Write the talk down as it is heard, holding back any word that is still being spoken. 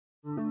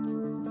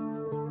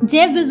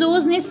Jeff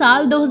Bezos ने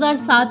साल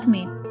 2007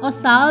 में और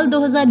साल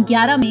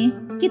 2011 में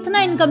कितना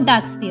इनकम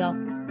टैक्स दिया?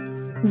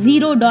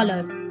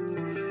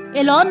 $0।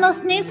 एलॉन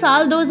मस्क ने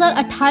साल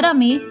 2018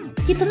 में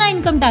कितना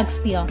इनकम टैक्स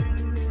दिया?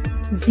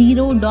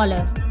 $0।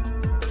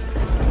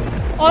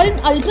 और इन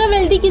अल्ट्रा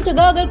वेल्दी की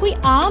जगह अगर कोई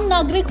आम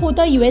नागरिक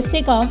होता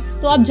यूएसए का,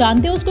 तो आप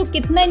जानते हो उसको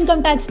कितना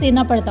इनकम टैक्स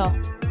देना पड़ता?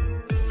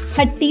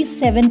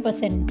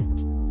 37%।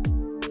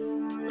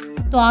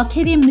 तो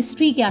आखिर ये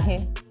मिस्ट्री क्या है?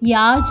 ये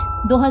आज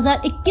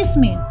 2021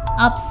 में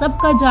आप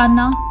सबका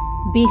जानना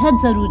बेहद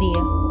जरूरी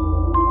है।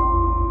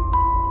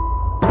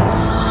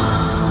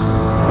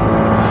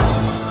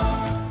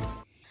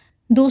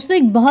 दोस्तों,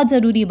 एक बहुत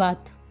ज़रूरी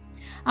बात,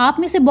 आप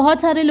में से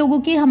बहुत सारे लोगों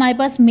के हमारे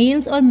पास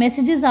मेल्स और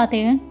मैसेजेस आते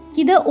हैं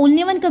कि द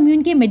ओनली वन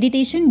कम्युन के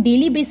मेडिटेशन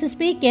डेली बेसिस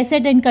पे कैसे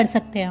अटेंड कर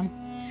सकते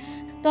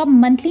हैं। तो आप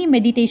मंथली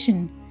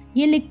मेडिटेशन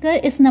ये लिखकर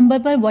इस नंबर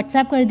पर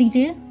व्हाट्सएप कर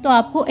दीजिए, तो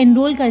आपको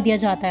एनरोल कर दिया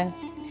जाता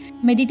है।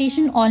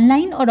 मेडिटेशन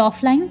ऑनलाइन और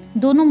ऑफलाइन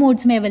दोनों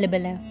मोड्स में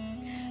अवेलेबल है।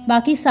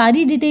 बाकी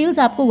सारी डिटेल्स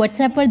आपको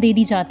व्हाट्सएप पर दे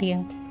दी जाती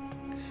है।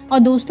 और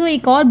दोस्तों,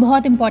 एक और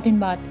बहुत इंपॉर्टेंट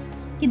बात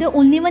कि द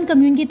ओनली वन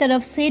कम्युन की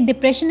तरफ से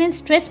depression and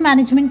stress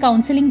management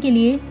counselling के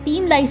लिए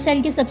टीम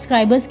लाइफस्टाइल के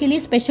सब्सक्राइबर्स के लिए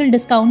स्पेशल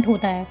डिस्काउंट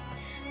होता है।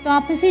 तो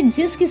आप में से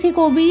जिस किसी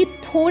को भी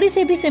थोड़े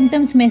से भी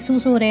सिम्टम्स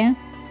महसूस हो रहे हैं,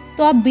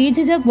 तो आप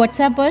बेझिझक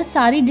व्हाट्सएप पर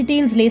सारी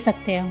डिटेल्स ले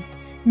सकते हैं।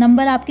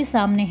 नंबर आपके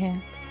सामने है।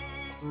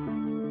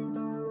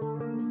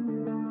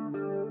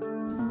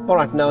 All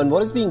right, now, and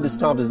what is being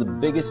described as the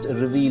biggest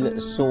reveal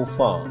so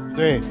far?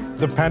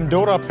 The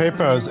Pandora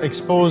papers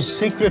expose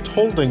secret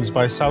holdings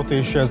by South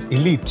Asia's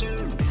elite.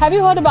 Have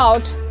you heard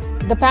about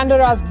the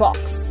Pandora's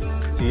box?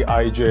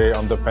 CIJ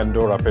on the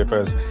Pandora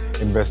papers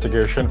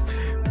investigation.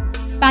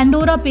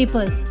 Pandora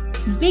papers,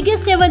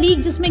 biggest ever leak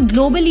जिसमें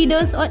global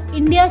leaders और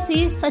India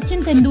से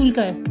सचिन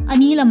तेंदुलकर,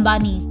 अनिल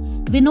अंबानी,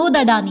 विनोद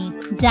अडानी,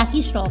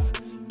 जैकी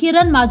श्रॉफ,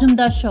 किरण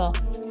माजुमदार-शॉ,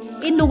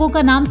 इन लोगों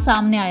का नाम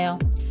सामने आया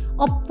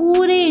और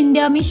पूरे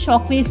इंडिया में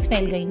शॉकवेव्स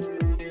फैल गई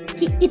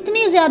कि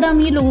इतने ज़्यादा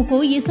अमीर लोगों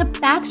को ये सब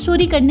टैक्स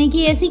चोरी करने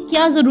की ऐसी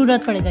क्या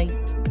ज़रूरत पड़ गई।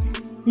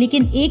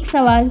 लेकिन एक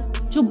सवाल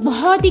जो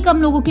बहुत ही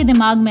कम लोगों के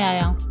दिमाग में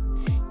आया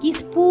कि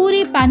इस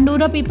पूरे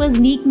पैंडोरा पेपर्स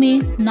लीक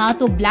में ना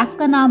तो ब्लैक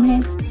का नाम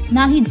है,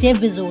 ना ही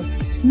जेफ बेजोस,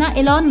 ना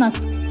एलॉन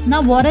मस्क, ना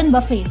वॉरेन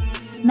बफे,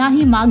 ना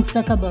ही मार्क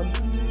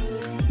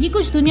ज़करबर्ग। ये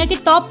कुछ दुनिया के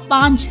टॉप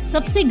 5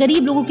 सबसे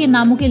गरीब लोगों के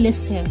नामों की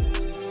लिस्ट है।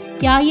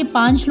 क्या ये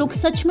 5 लोग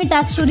सच में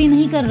टैक्स चोरी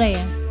नहीं कर रहे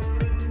हैं?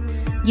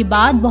 ये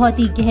बात बहुत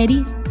ही गहरी,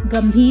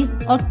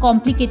 गंभीर और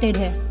कॉम्प्लिकेटेड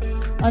है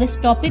और इस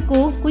टॉपिक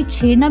को कोई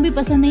छेड़ना भी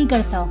पसंद नहीं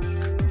करता।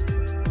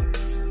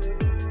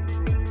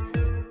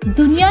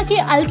 दुनिया के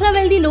अल्ट्रा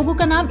वेल्दी लोगों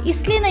का नाम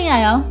इसलिए नहीं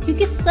आया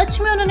क्योंकि सच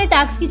में उन्होंने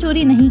टैक्स की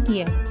चोरी नहीं की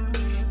है,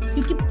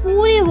 क्योंकि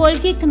पूरे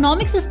वर्ल्ड के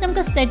इकोनॉमिक सिस्टम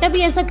का सेटअप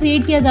ही ऐसा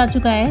क्रिएट किया जा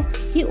चुका है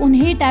कि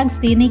उन्हें टैक्स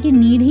देने की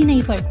नीड ही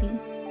नहीं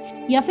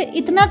पड़ती, या फिर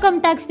इतना कम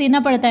टैक्स देना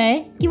पड़ता है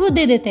कि वो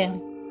दे देते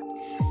हैं।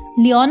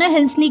 लियोना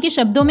हेंसली के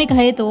शब्दों में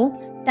कहे तो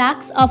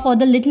tax are for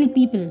the little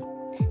people,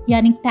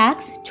 यानी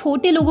टैक्स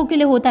छोटे लोगों के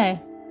लिए होता है।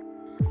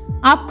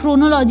 आप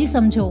क्रोनोलॉजी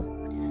समझो,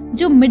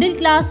 जो मिडिल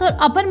क्लास और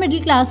अपर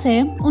मिडिल क्लास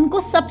है उनको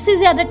सबसे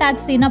ज़्यादा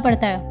टैक्स देना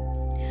पड़ता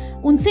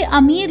है। उनसे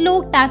अमीर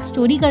लोग टैक्स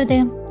चोरी करते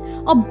हैं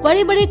और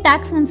बड़े बड़े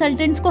टैक्स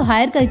कंसल्टेंट्स को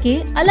हायर करके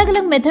अलग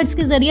अलग मेथड्स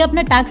के जरिए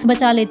अपना टैक्स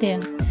बचा लेते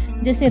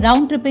हैं, जैसे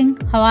राउंड ट्रिपिंग,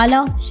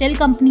 हवाला, शेल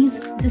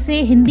कंपनीज,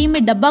 जिसे हिंदी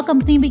में डब्बा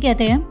कंपनी भी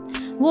कहते हैं,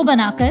 वो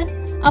बनाकर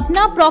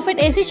अपना प्रॉफिट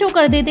ऐसे शो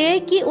कर देते हैं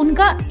कि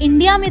उनका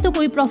इंडिया में तो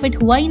कोई प्रॉफिट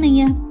हुआ ही नहीं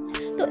है,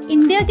 तो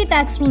इंडिया के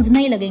टैक्स रूल्स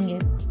नहीं लगेंगे।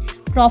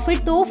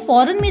 प्रॉफिट तो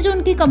फॉरेन में जो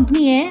उनकी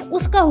कंपनी है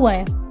उसका हुआ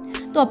है,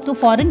 तो अब तो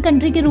फॉरेन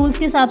कंट्री के रूल्स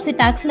के हिसाब से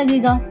टैक्स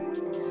लगेगा।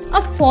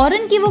 अब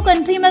फॉरेन की वो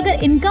कंट्री में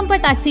अगर इनकम पर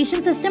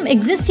टैक्सेशन सिस्टम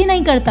एग्जिस्ट ही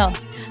नहीं करता,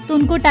 तो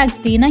उनको टैक्स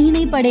देना ही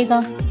नहीं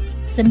पड़ेगा।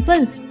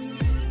 सिंपल।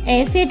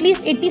 ऐसे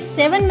एटलीस्ट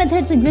 87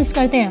 मेथड्स एग्जिस्ट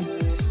करते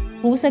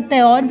हैं, हो सकता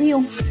है और भी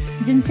हो,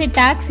 जिनसे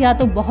टैक्स या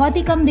तो बहुत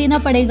ही कम देना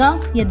पड़ेगा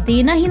या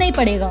देना ही नहीं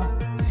पड़ेगा।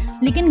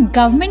 लेकिन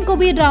गवर्नमेंट को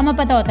भी ये ड्रामा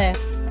पता होता है,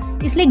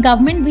 इसलिए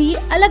गवर्नमेंट भी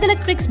अलग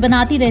अलग ट्रिक्स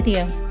बनाती रहती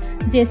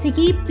है, जैसे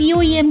कि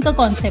POEM का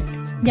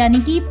कॉन्सेप्ट, यानी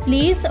कि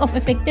प्लेस ऑफ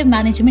इफेक्टिव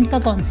मैनेजमेंट का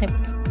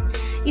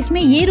कॉन्सेप्ट।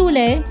 इसमें ये रूल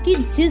है कि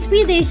जिस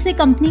भी देश से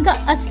कंपनी का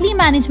असली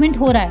मैनेजमेंट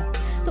हो रहा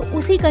है, तो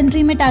उसी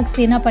कंट्री में टैक्स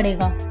देना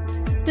पड़ेगा,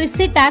 तो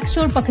इससे टैक्स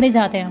चोर पकड़े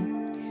जाते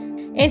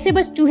हैं। ऐसे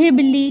बस चूहे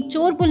बिल्ली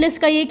चोर पुलिस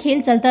का ये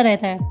खेल चलता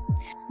रहता है।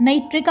 नई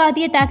ट्रिक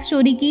आती है टैक्स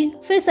चोरी की,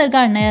 फिर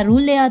सरकार नया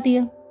रूल ले आती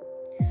है।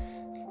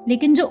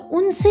 लेकिन जो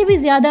उनसे भी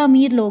ज्यादा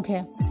अमीर लोग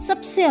हैं,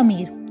 सबसे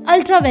अमीर,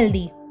 अल्ट्रा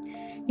वेल्दी,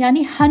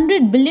 यानी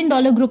 $100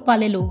 बिलियन ग्रुप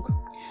वाले लोग,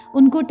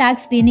 उनको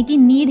टैक्स देने की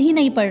नीड ही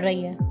नहीं पड़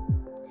रही है।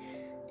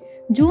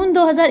 जून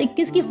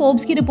 2021 की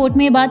फोर्ब्स की रिपोर्ट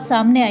में ये बात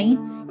सामने आई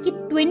कि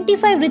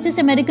 25 रिचेस्ट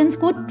अमेरिकन्स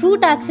को ट्रू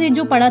टैक्स रेट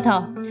जो पड़ा था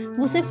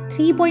वो सिर्फ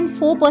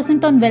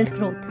 3.4% ऑन वेल्थ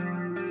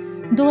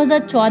ग्रोथ।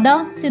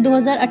 2014 से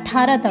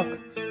 2018 तक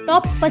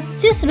टॉप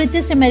 25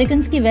 रिचेस्ट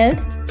अमेरिकन्स की वेल्थ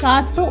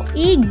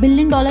 $401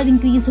 बिलियन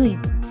इंक्रीज हुई,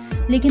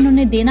 लेकिन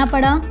उन्हें देना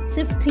पड़ा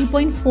सिर्फ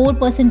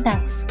 3.4%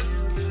 टैक्स,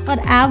 और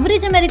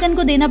एवरेज अमेरिकन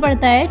को देना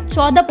पड़ता है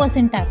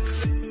 14%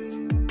 टैक्स।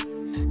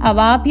 अब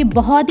आप ये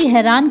बहुत ही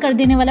हैरान कर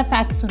देने वाला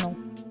फैक्ट सुनो।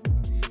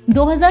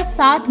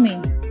 2007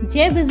 में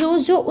जेफ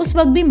बेजोस, जो उस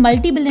वक्त भी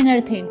मल्टी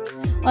बिलियनर थे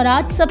और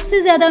आज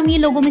सबसे ज्यादा अमीर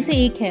लोगों में से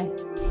एक है,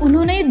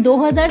 उन्होंने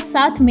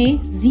 2007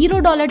 में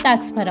 $0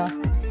 टैक्स भरा।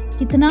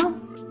 कितना?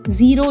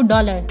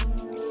 $0।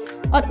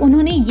 और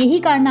उन्होंने यही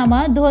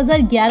कारनामा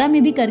 2011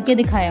 में भी करके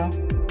दिखाया।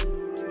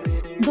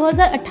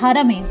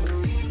 2018 में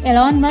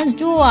एलॉन मस्क,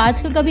 जो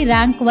आजकल कभी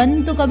रैंक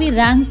 1 तो कभी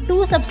रैंक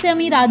 2 सबसे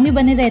अमीर आदमी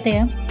बने रहते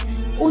हैं,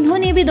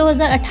 उन्होंने भी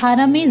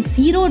 2018 में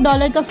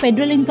 $0 का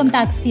फेडरल इनकम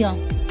टैक्स दिया।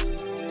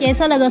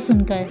 कैसा लगा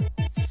सुनकर?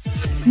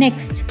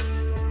 नेक्स्ट,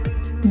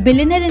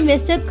 बिलियनर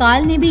इन्वेस्टर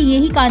कार्ल ने भी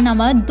यही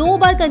कारनामा 2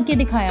 बार करके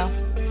दिखाया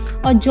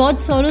और जॉर्ज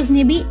सोरोस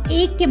ने भी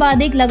एक के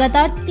बाद एक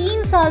लगातार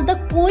 3 साल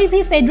तक कोई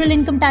भी फेडरल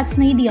इनकम टैक्स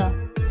नहीं दिया।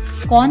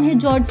 कौन है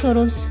जॉर्ज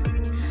सोरोस?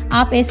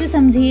 आप ऐसे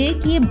समझिए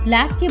कि ये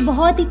ब्लैक के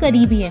बहुत ही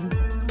करीबी हैं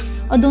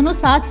और दोनों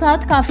साथ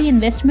साथ काफ़ी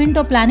इन्वेस्टमेंट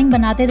और प्लानिंग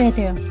बनाते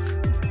रहते हैं।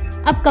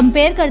 अब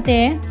कंपेयर करते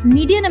हैं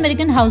मीडियन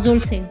अमेरिकन हाउस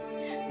होल्ड से,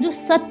 जो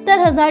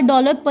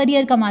 $70,000 पर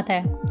ईयर कमाता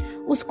है,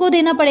 उसको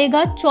देना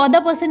पड़ेगा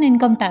 14%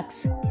 इनकम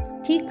टैक्स।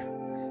 ठीक,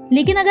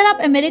 लेकिन अगर आप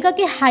अमेरिका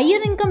के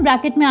हायर इनकम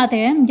ब्रैकेट में आते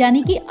हैं,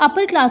 यानी कि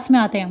अपर क्लास में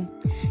आते हैं,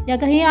 या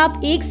कहें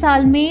आप एक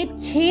साल में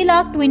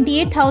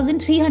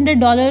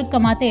 $6,28,300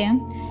 कमाते हैं,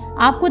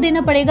 आपको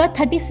देना पड़ेगा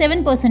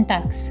 37%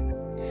 टैक्स।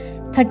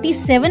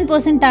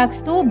 37%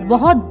 टैक्स तो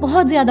बहुत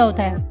बहुत ज़्यादा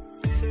होता है।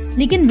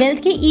 लेकिन वेल्थ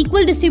के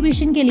इक्वल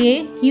डिस्ट्रीब्यूशन के लिए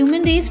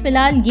ह्यूमन रेस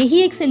फिलहाल यही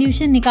एक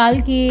सोल्यूशन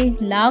निकाल के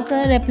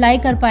लाकर अप्लाई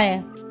कर पाया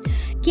है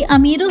कि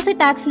अमीरों से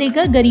टैक्स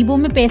लेकर गरीबों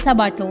में पैसा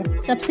बांटो,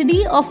 सब्सिडी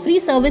और फ्री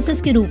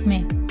सर्विसेज के रूप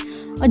में।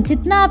 और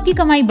जितना आपकी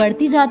कमाई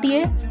बढ़ती जाती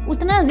है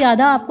उतना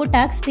ज़्यादा आपको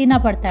टैक्स देना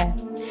पड़ता है।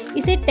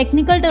 इसे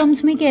टेक्निकल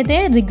टर्म्स में कहते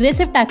हैं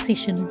रिग्रेसिव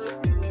टैक्सेशन।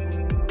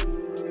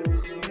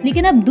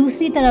 लेकिन अब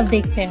दूसरी तरफ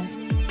देखते हैं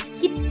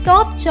कि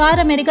टॉप 4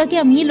 अमेरिका के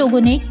अमीर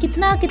लोगों ने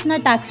कितना कितना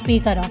टैक्स पे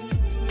करा।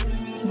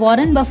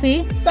 वॉरेन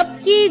बफे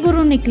सबके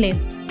गुरु निकले।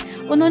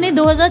 उन्होंने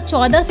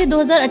 2014 से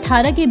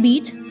 2018 के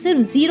बीच सिर्फ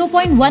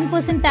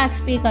 0.1%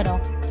 टैक्स पे करा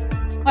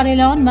और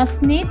एलॉन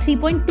मस्क ने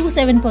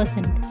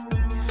 3.27%।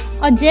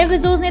 और जेफ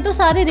बेजोस ने तो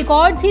सारे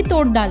रिकॉर्ड्स ही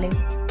तोड़ डाले।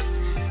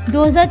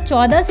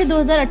 2014 से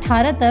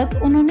 2018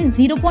 तक उन्होंने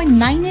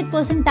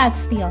 0.98%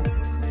 टैक्स दिया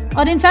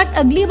और इनफैक्ट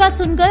अगली बात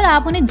सुनकर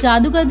आप उन्हें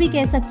जादूगर भी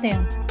कह सकते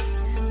हैं।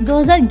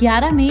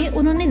 2011 में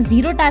उन्होंने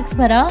 0 टैक्स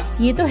भरा,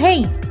 ये तो है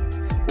ही,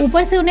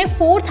 ऊपर से उन्हें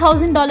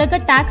 $4,000 का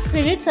टैक्स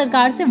क्रेडिट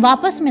सरकार से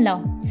वापस मिला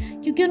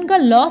क्योंकि उनका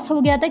लॉस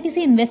हो गया था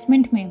किसी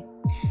इन्वेस्टमेंट में।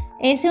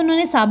 ऐसे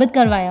उन्होंने साबित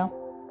करवाया।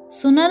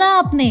 सुना ना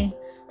आपने,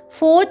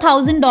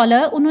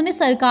 $4,000 उन्होंने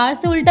सरकार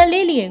से उल्टा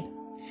ले लिए,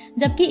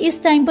 जबकि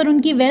इस टाइम पर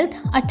उनकी वेल्थ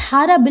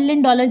 $18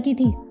 बिलियन की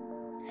थी।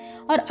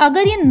 और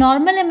अगर ये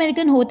नॉर्मल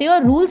अमेरिकन होते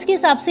और रूल्स के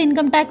हिसाब से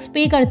इनकम टैक्स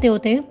पे करते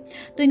होते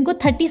तो इनको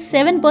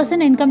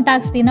 37% इनकम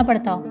टैक्स देना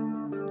पड़ता।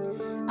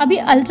 अभी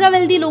अल्ट्रा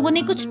वेल्दी लोगों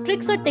ने कुछ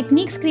ट्रिक्स और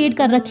टेक्निक्स क्रिएट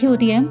कर रखी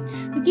होती है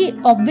क्योंकि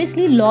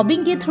ऑब्वियसली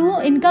लॉबिंग के थ्रू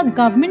इनका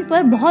गवर्नमेंट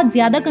पर बहुत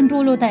ज़्यादा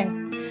कंट्रोल होता है,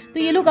 तो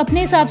ये लोग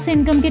अपने हिसाब से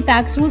इनकम के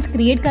टैक्स रूल्स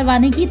क्रिएट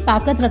करवाने की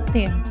ताकत रखते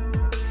हैं।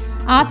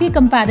 आप ये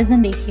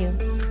कंपैरिजन देखिए,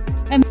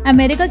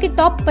 अमेरिका के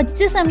टॉप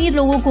 25 अमीर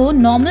लोगों को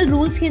नॉर्मल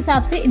रूल्स के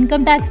हिसाब से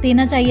इनकम टैक्स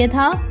देना चाहिए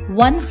था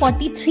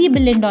 $143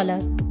 बिलियन।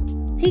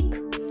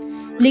 ठीक,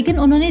 लेकिन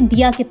उन्होंने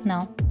दिया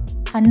कितना?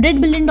 $100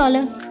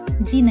 बिलियन?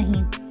 जी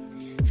नहीं।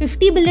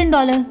 $50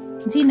 बिलियन?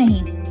 जी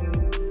नहीं।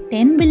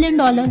 $10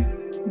 बिलियन?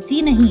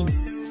 जी नहीं।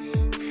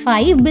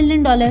 $5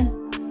 बिलियन?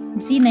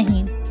 जी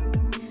नहीं।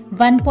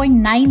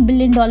 $1.9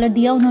 बिलियन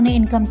दिया उन्होंने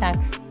इनकम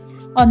टैक्स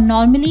और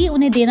नॉर्मली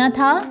उन्हें देना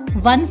था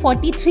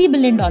 $143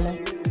 बिलियन।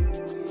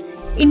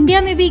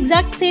 इंडिया में भी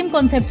एग्जैक्ट सेम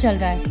कॉन्सेप्ट चल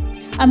रहा है।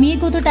 अमीर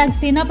को तो टैक्स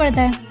देना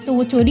पड़ता है तो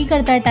वो चोरी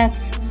करता है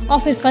टैक्स और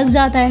फिर फंस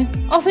जाता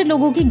है और फिर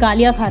लोगों की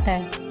गालियाँ खाता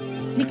है।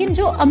 लेकिन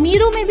जो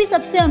अमीरों में भी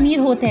सबसे अमीर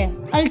होते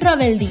हैं, अल्ट्रा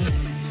वेल्दी,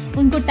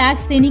 उनको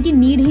टैक्स देने की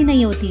नीड ही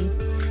नहीं होती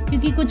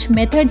क्योंकि कुछ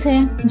मेथड्स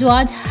हैं जो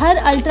आज हर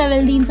अल्ट्रा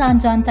वेल्दी इंसान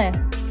जानता है।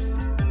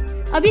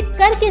 अभी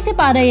कर कैसे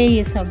पा रहे हैं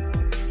ये सब?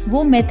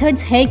 वो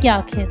मेथड्स है क्या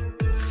आखिर?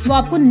 वो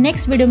आपको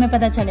नेक्स्ट वीडियो में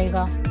पता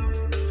चलेगा।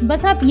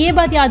 बस आप ये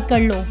बात याद कर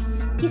लो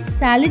कि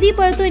सैलरी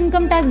पर तो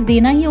इनकम टैक्स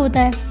देना ही होता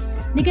है,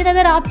 लेकिन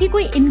अगर आपकी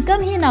कोई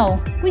इनकम ही ना हो,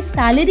 कोई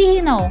सैलरी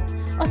ही ना हो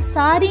और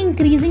सारी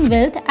इंक्रीजिंग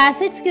वेल्थ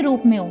एसेट्स के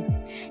रूप में हो,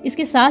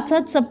 इसके साथ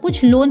साथ सब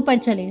कुछ लोन पर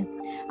चले,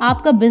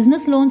 आपका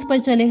बिजनेस लोन्स पर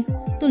चले,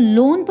 तो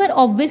लोन पर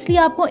ऑब्वियसली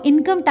आपको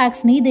इनकम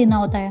टैक्स नहीं देना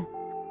होता है।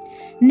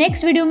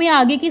 नेक्स्ट वीडियो में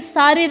आगे के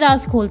सारे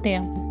राज खोलते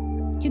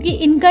हैं क्योंकि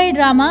इनका ये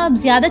ड्रामा अब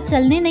ज़्यादा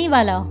चलने नहीं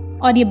वाला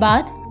और ये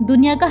बात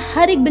दुनिया का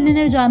हर एक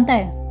बिलियनर जानता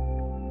है।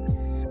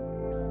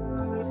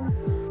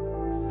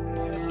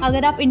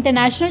 अगर आप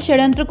इंटरनेशनल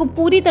षड्यंत्र को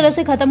पूरी तरह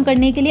से खत्म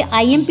करने के लिए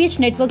IMPH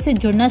नेटवर्क से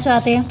जुड़ना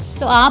चाहते हैं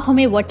तो आप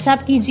हमें व्हाट्सएप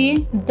कीजिए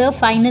द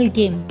फाइनल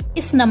गेम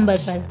इस नंबर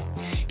पर,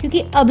 क्योंकि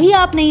अभी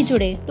आप नहीं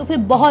जुड़े तो फिर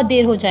बहुत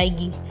देर हो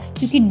जाएगी,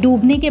 क्योंकि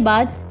डूबने के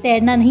बाद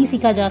तैरना नहीं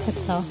सीखा जा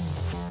सकता।